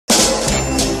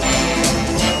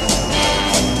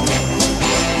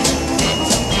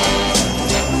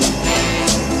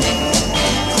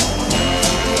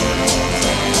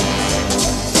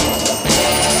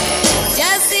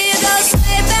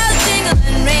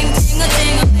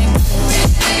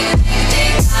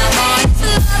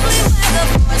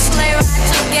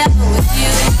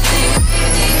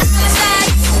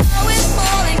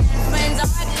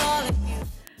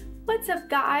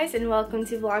guys, and welcome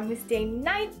to Vlogmas Day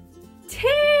 19!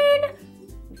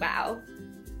 Wow.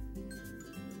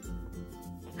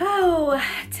 Oh,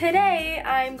 today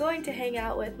I'm going to hang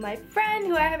out with my friend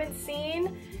who I haven't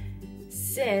seen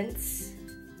since...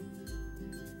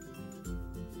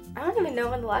 I don't even know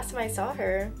when the last time I saw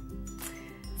her.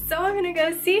 So I'm gonna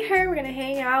go see her, we're gonna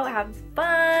hang out, have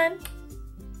fun,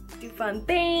 do fun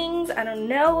things. I don't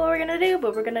know what we're gonna do,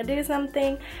 but we're gonna do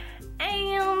something.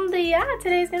 And yeah,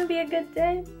 today's gonna be a good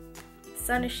day. The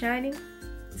sun is shining.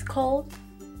 It's cold.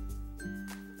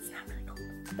 It's not really cold,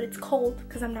 but it's cold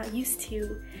because I'm not used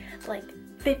to like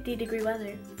 50-degree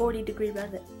weather, 40-degree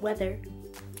weather.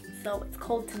 So it's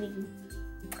cold to me.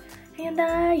 And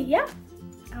yeah,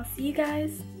 I'll see you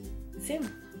guys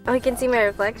soon. Oh, you can see my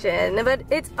reflection, but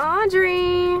it's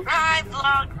Audrey. Hi,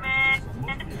 Vlogmas.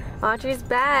 Audrey's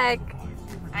back.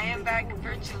 I am back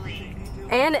virtually.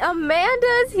 And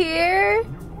Amanda's here.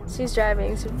 She's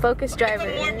driving. She's a focused driver.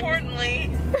 But more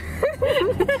importantly,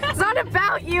 it's not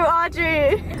about you,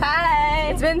 Audrey. Hi.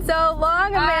 It's been so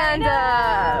long,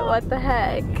 Amanda. What the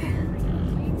heck?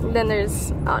 And then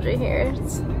there's Audrey here.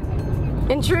 It's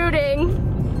intruding.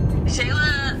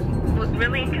 Shayla was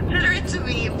really inconsiderate to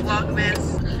me,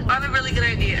 Vlogmas. I have a really good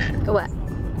idea. What?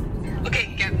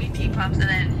 Okay, get me teapops and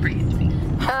then breathe me.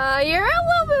 You're a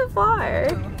little bit far.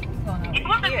 You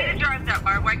want me to drive that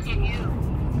far, why can't you?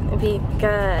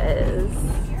 Because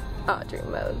Audrey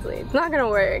Mosley. It's not gonna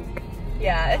work.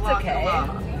 Yeah, it's okay.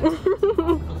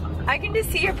 I can just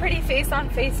see your pretty face on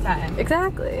FaceTime.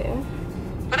 Exactly.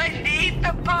 But I need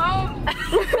the phone.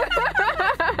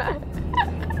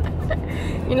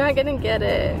 You're not gonna get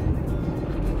it.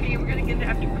 Okay, we're gonna get it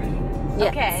after Christmas.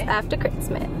 Yes, Okay. after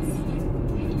Christmas.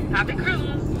 Happy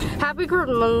Christmas. Happy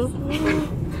Christmas.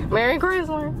 Merry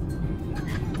Christmas.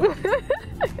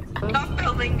 Stop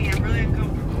filming me, I'm really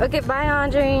uncomfortable. Okay, bye,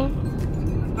 Audrey.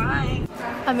 Bye.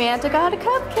 Amanda got a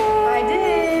cupcake. I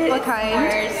did. What kind?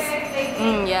 Cars.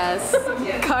 Yes.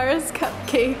 Cars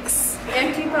cupcakes.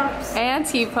 And teapops. And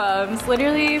T-Pumps.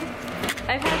 Literally,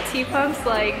 I've had T-Pumps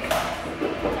like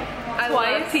I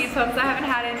love teapops. I haven't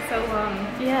had it in so long.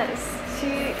 Yes.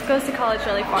 She goes to college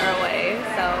really far away,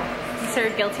 so it's her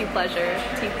guilty pleasure,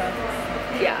 T-Pumps.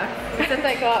 Yeah. Since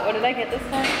I got, what did I get this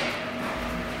time?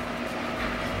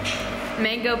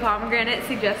 Mango pomegranate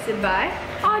suggested by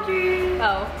Audrey.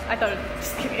 Oh, I thought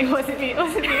just kidding. It wasn't me. It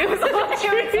wasn't me. It was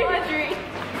Audrey.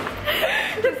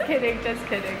 Just kidding. Just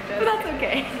kidding. But that's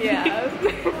okay. Yeah.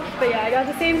 But yeah, I got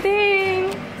the same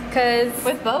thing. Cause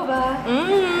With boba.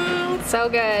 So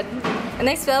good. And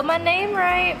they spelled my name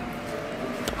right.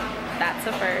 That's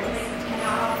a first.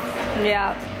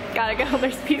 Yeah. Gotta go.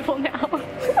 There's people now.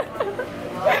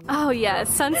 Oh yeah,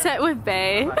 sunset with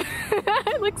Bay.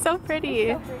 It looks so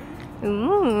pretty.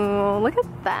 Ooh, look at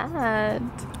that.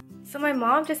 So my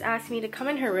mom just asked me to come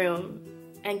in her room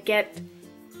and get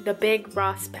the big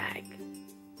Ross bag.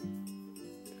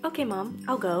 Okay, Mom,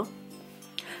 I'll go.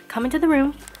 Come into the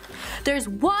room. There's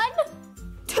 1,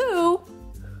 2,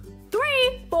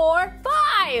 3, 4,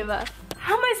 5.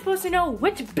 How am I supposed to know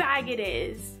which bag it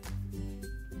is?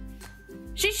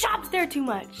 She shops there too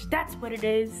much. That's what it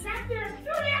is.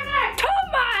 Too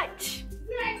much!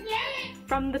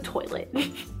 From the toilet.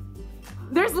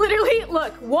 There's literally,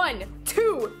 look, 1,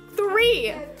 2,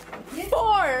 3,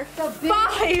 4, 5.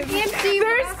 There's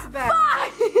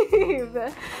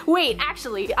 5. Wait,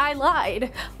 actually, I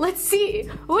lied. Let's see.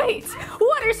 Wait,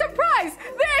 what a surprise!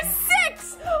 There's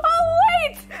 6. Oh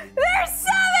wait, there's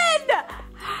 7.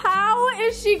 How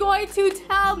is she going to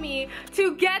tell me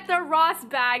to get the Ross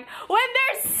bag when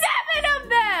there's 7 of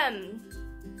them?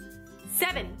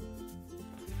 7.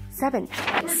 7.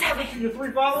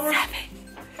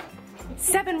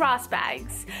 7 Ross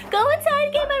bags. Go inside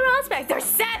and get my Ross bags. There's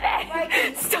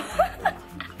 7. Stop.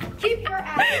 Keep your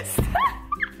ass. Stop.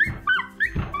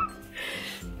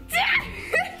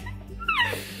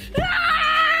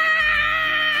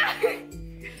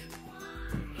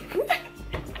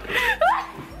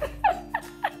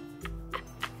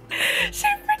 She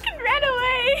freaking ran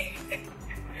away.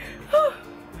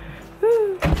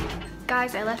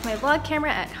 Guys, I left my vlog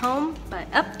camera at home,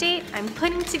 but update, I'm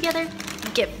putting together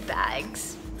gift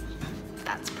bags.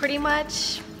 That's pretty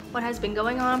much what has been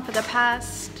going on for the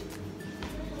past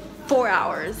 4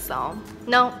 hours, so.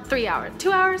 No, 3 hours,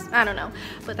 2 hours? I don't know,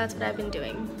 but that's what I've been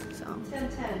doing, so.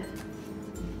 10:10.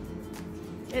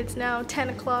 It's now 10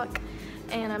 o'clock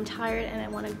and I'm tired and I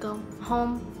want to go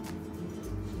home.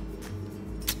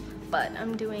 But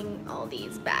I'm doing all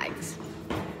these bags.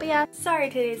 But yeah, sorry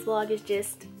today's vlog is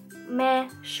just meh,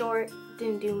 short,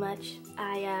 didn't do much.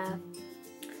 I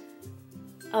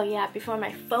Oh yeah, before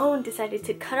my phone decided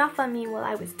to cut off on me while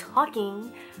I was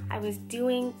talking, I was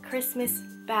doing Christmas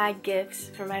bag gifts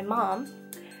for my mom.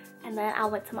 And then I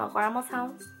went to my grandma's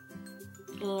house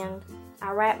and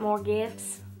I wrapped more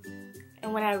gifts.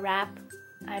 And when I wrap,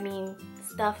 I mean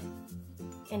stuff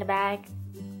in the bag,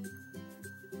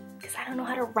 because I don't know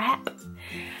how to wrap.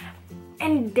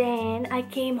 And then I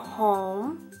came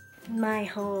home, my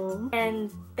home,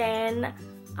 and then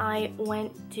I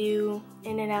went to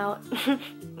In-N-Out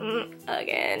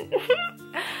again.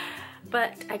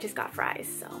 But I just got fries,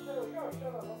 so.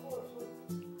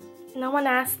 No one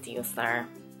asked you, sir.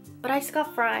 But I just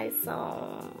got fries,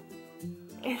 so.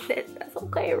 And that's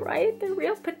okay, right? They're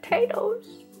real potatoes.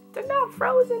 They're not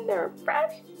frozen, they're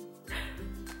fresh.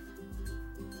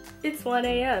 It's 1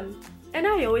 a.m. and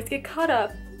I always get caught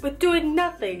up with doing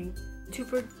nothing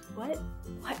what?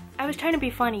 I was trying to be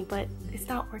funny, but it's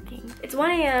not working. It's 1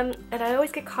 a.m. and I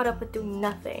always get caught up with doing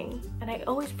nothing. And I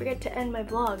always forget to end my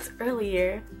vlogs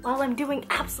earlier while I'm doing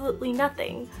absolutely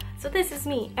nothing. So this is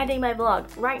me ending my vlog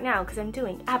right now because I'm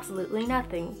doing absolutely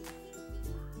nothing.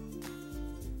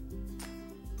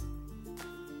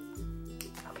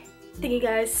 Okay. Thank you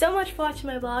guys so much for watching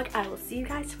my vlog. I will see you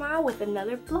guys tomorrow with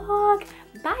another vlog.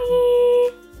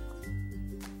 Bye!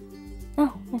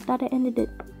 Oh, I thought I ended it.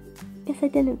 Guess I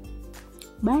didn't.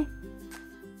 Bye.